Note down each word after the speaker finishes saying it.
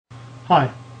Hi,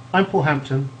 I'm Paul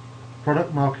Hampton,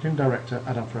 Product Marketing Director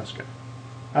at Alfresco.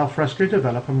 Alfresco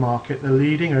develop and market the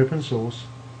leading open source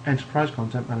enterprise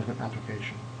content management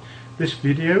application. This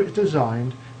video is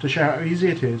designed to show how easy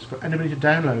it is for anybody to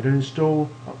download and install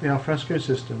the Alfresco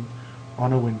system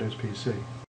on a Windows PC.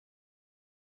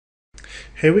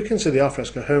 Here we can see the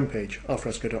Alfresco homepage,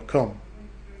 alfresco.com.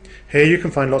 Here you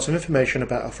can find lots of information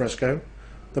about Alfresco,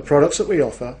 the products that we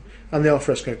offer, and the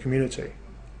Alfresco community.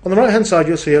 On the right hand side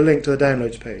you'll see a link to the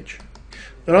downloads page.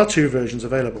 There are two versions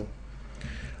available,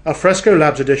 Alfresco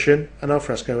Labs Edition and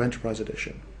Alfresco Enterprise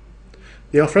Edition.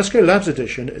 The Alfresco Labs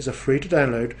Edition is a free to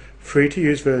download, free to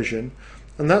use version,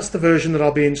 and that's the version that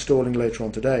I'll be installing later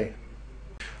on today.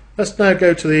 Let's now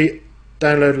go to the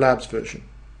Download Labs version.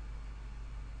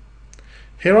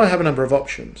 Here I have a number of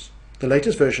options. The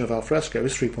latest version of Alfresco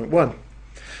is 3.1, and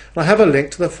I have a link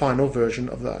to the final version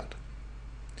of that.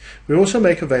 We also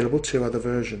make available two other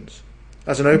versions.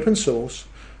 As an open source,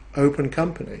 open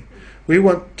company, we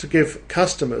want to give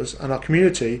customers and our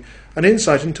community an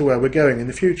insight into where we're going in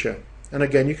the future. And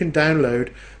again, you can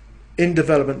download in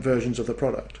development versions of the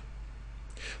product.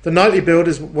 The nightly build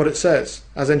is what it says.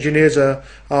 As engineers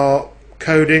are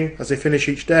coding as they finish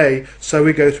each day, so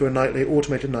we go through a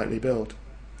automated nightly build.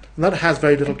 And that has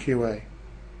very little QA.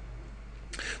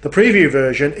 The preview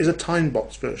version is a time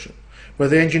box version, where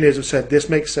the engineers have said this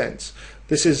makes sense.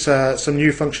 This is some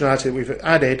new functionality that we've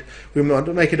added. We want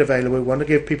to make it available. We want to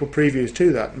give people previews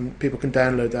to that, and people can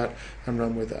download that and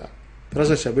run with that. But as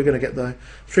I said, we're going to get the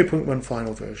 3.1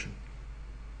 final version.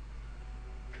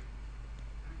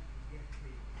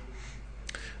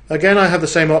 Again, I have the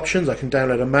same options. I can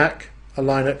download a Mac, a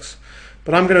Linux,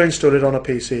 but I'm going to install it on a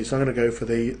PC, so I'm going to go for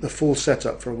the full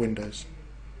setup for Windows.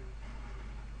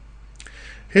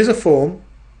 Here's a form,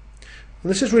 and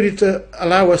this is really to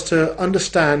allow us to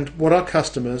understand what our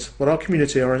customers, what our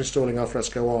community are installing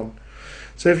Alfresco on.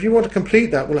 So if you want to complete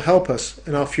that, will help us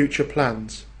in our future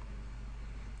plans.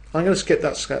 I'm going to skip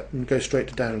that step and go straight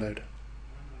to download.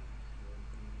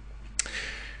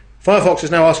 Firefox is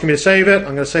now asking me to save it.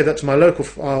 I'm going to save that to my local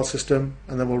file system,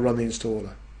 and then we'll run the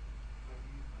installer.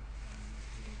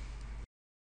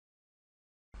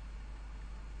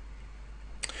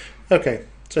 Okay,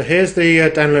 so here's the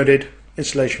downloaded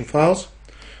installation files.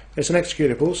 It's an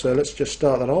executable, so let's just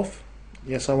start that off.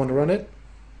 Yes, I want to run it.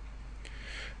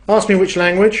 Ask me which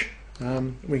language.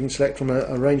 We can select from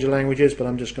a range of languages, but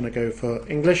I'm just going to go for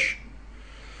English.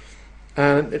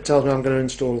 And it tells me I'm going to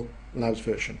install Labs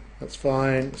version. That's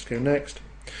fine. Let's go next.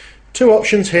 Two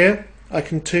options here. I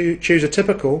can choose a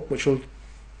typical, which will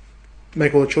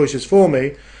make all the choices for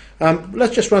me.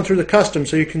 Let's just run through the custom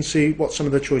so you can see what some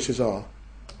of the choices are.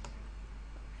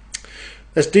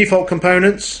 There's default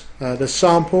components, there's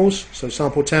samples, so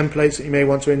sample templates that you may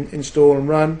want to install and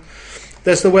run.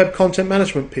 There's the web content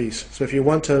management piece, so if you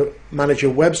want to manage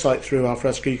your website through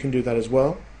Alfresco, you can do that as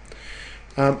well.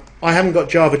 I haven't got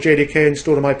Java JDK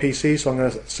installed on my PC, so I'm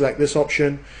going to select this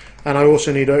option, and I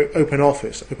also need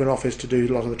OpenOffice to do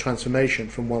a lot of the transformation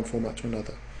from one format to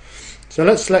another. So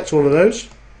let's select all of those.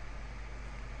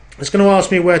 It's going to ask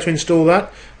me where to install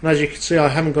that, and as you can see I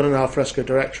haven't got an Alfresco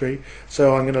directory,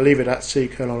 so I'm going to leave it at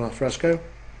C:\alfresco,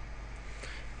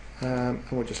 and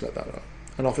we'll just let that run.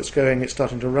 And off it's going, it's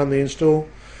starting to run the install,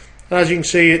 and as you can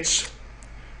see it's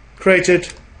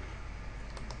created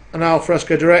an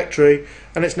Alfresco directory,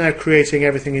 and it's now creating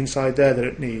everything inside there that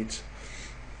it needs.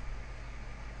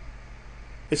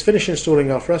 It's finished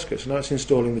installing Alfresco, so now it's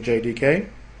installing the JDK.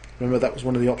 Remember, that was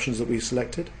one of the options that we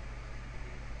selected.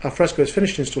 Alfresco is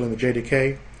finished installing the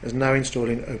JDK, is now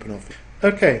installing OpenOffice.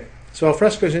 Okay, so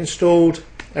Alfresco has installed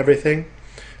everything.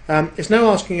 It's now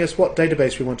asking us what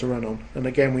database we want to run on, and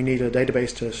again we need a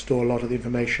database to store a lot of the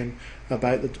information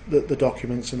about the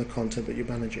documents and the content that you're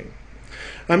managing.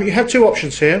 You have two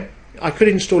options here. I could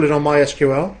install it on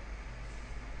MySQL,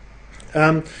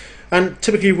 and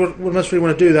typically we must really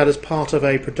want to do that as part of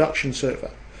a production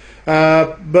server.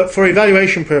 But for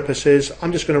evaluation purposes,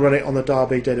 I'm just going to run it on the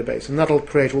Derby database, and that'll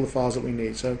create all the files that we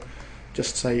need. So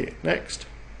just say next.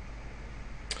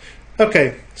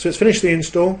 Okay, so it's finished the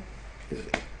install.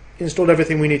 It's installed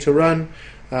everything we need to run.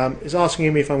 It's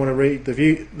asking me if I want to read the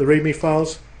README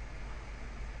files.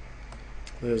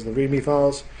 There's the README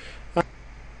files.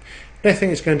 Next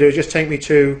thing it's going to do is just take me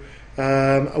to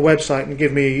a website and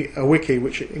give me a wiki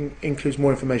which includes more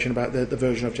information about the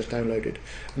version I've just downloaded,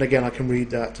 and again I can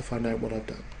read that to find out what I've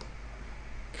done.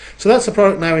 So that's the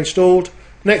product now installed.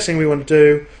 Next thing we want to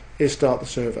do is start the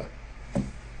server.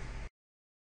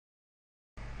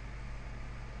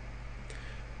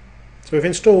 So we've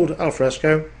installed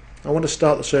Alfresco. I want to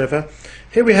start the server.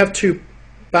 Here we have two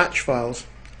batch files.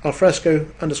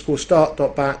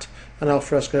 alfresco_start.bat and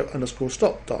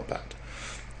alfresco_stop.bat.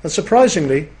 And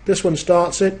surprisingly, this one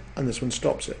starts it and this one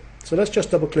stops it. So let's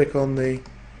just double click on the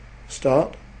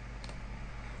start.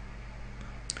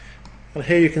 And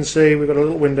here you can see we've got a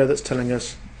little window that's telling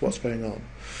us what's going on. And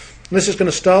this is going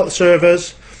to start the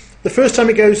servers. The first time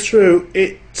it goes through,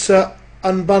 it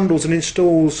unbundles and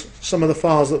installs some of the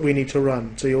files that we need to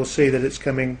run. So you'll see that it's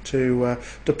coming to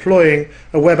deploying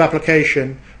a web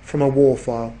application from a WAR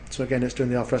file. So again, it's doing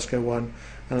the Alfresco one,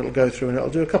 and it'll go through and it'll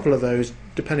do a couple of those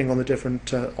depending on the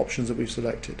different options that we've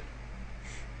selected.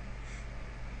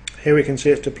 Here we can see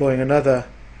it's deploying another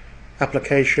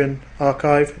application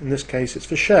archive. In this case, it's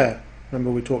for share.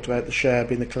 Remember, we talked about the share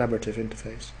being the collaborative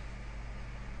interface.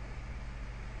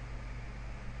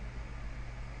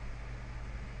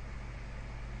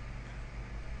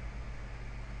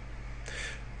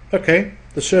 Okay,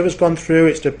 the server's gone through,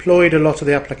 it's deployed a lot of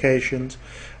the applications,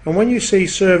 and when you see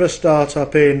server start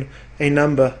up in a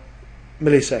number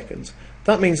milliseconds,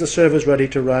 that means the server's ready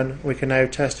to run. We can now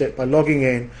test it by logging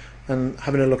in and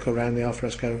having a look around the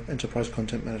Alfresco Enterprise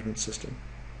Content Management System.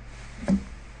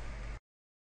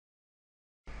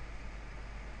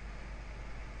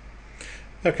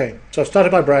 Okay, so I've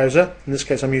started my browser. In this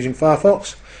case I'm using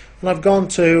Firefox, and I've gone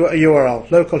to a URL,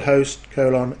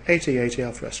 localhost:8080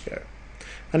 Alfresco,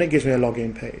 and it gives me a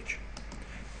login page.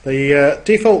 The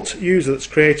default user that's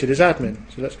created is admin,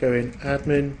 so let's go in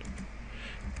admin.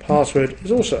 Password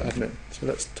is also admin, so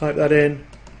let's type that in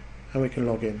and we can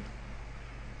log in.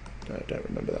 No, I don't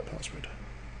remember that password.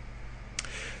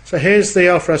 So here's the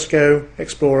Alfresco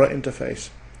Explorer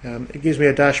interface. It gives me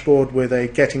a dashboard with a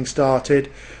getting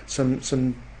started,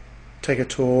 some take a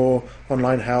tour,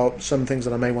 online help, some things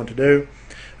that I may want to do.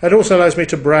 It also allows me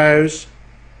to browse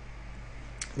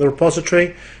the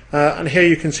repository, and here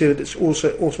you can see that it's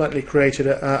also automatically created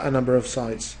a number of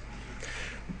sites.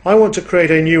 I want to create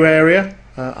a new area.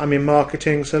 I'm in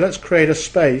marketing, so let's create a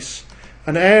space,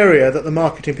 an area that the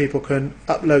marketing people can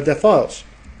upload their files.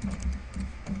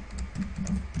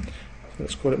 So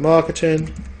let's call it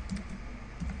marketing.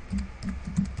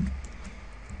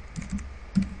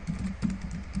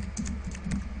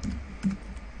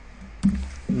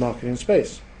 Marketing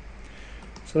space.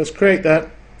 So let's create that,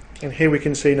 and here we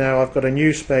can see now I've got a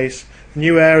new space, a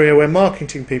new area where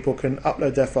marketing people can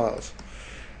upload their files.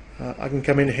 I can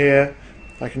come in here,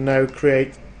 I can now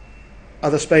create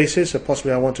other spaces, so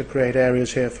possibly I want to create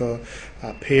areas here for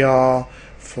PR,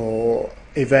 for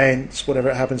events, whatever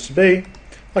it happens to be.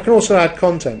 I can also add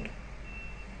content.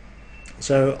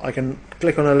 So I can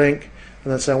click on a link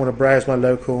and then say I want to browse my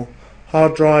local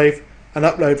hard drive and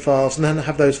upload files, and then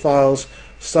have those files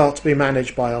start to be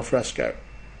managed by Alfresco.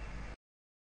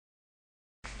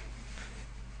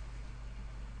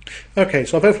 Okay,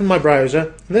 so I've opened my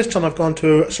browser, and this time I've gone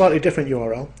to a slightly different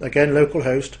URL, again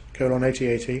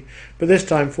localhost:8080, but this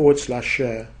time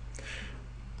 /share.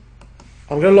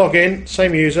 I'm going to log in,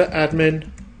 same user, admin.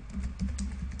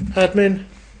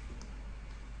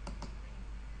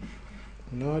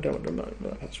 No, I don't want to know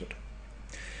that password.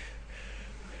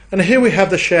 And here we have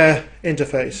the share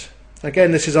interface.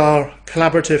 Again, this is our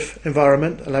collaborative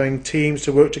environment, allowing teams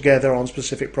to work together on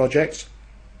specific projects.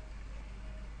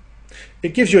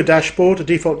 It gives you a dashboard, a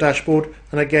default dashboard,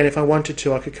 and again, if I wanted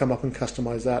to, I could come up and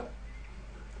customize that.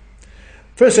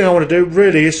 First thing I want to do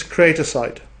really is create a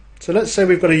site. So let's say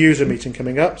we've got a user meeting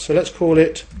coming up, so let's call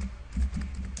it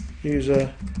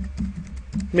user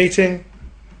meeting.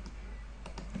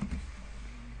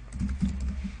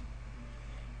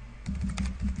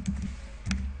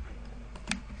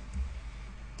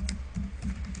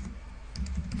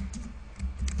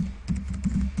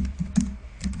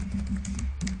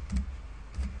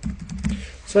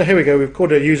 So here we go, we've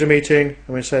called it a user meeting,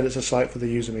 and we said it's a site for the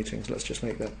user meetings. Let's just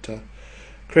make that,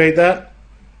 create that.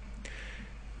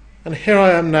 And here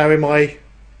I am now in my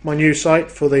new site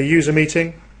for the user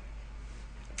meeting.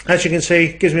 As you can see,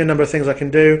 it gives me a number of things I can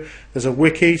do. There's a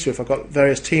wiki, so if I've got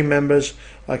various team members,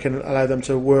 I can allow them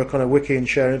to work on a wiki and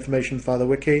share information via the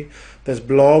wiki. There's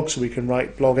blogs, so we can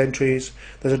write blog entries.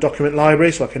 There's a document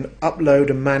library, so I can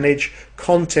upload and manage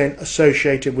content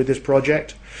associated with this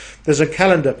project. There's a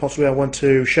calendar, possibly I want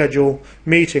to schedule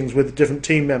meetings with different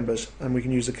team members, and we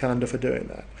can use the calendar for doing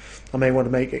that. I may want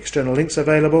to make external links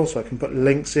available, so I can put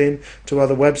links in to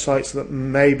other websites that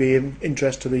may be of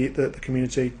interest to the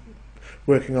community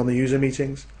working on the user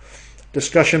meetings,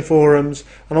 discussion forums,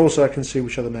 and also I can see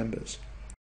which are the members.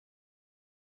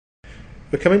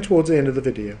 We're coming towards the end of the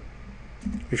video.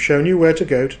 We've shown you where to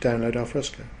go to download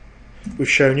Alfresco. We've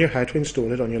shown you how to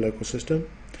install it on your local system,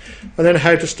 and then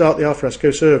how to start the Alfresco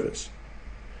servers.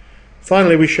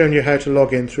 Finally, we've shown you how to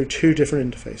log in through two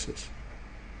different interfaces.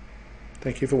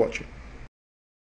 Thank you for watching.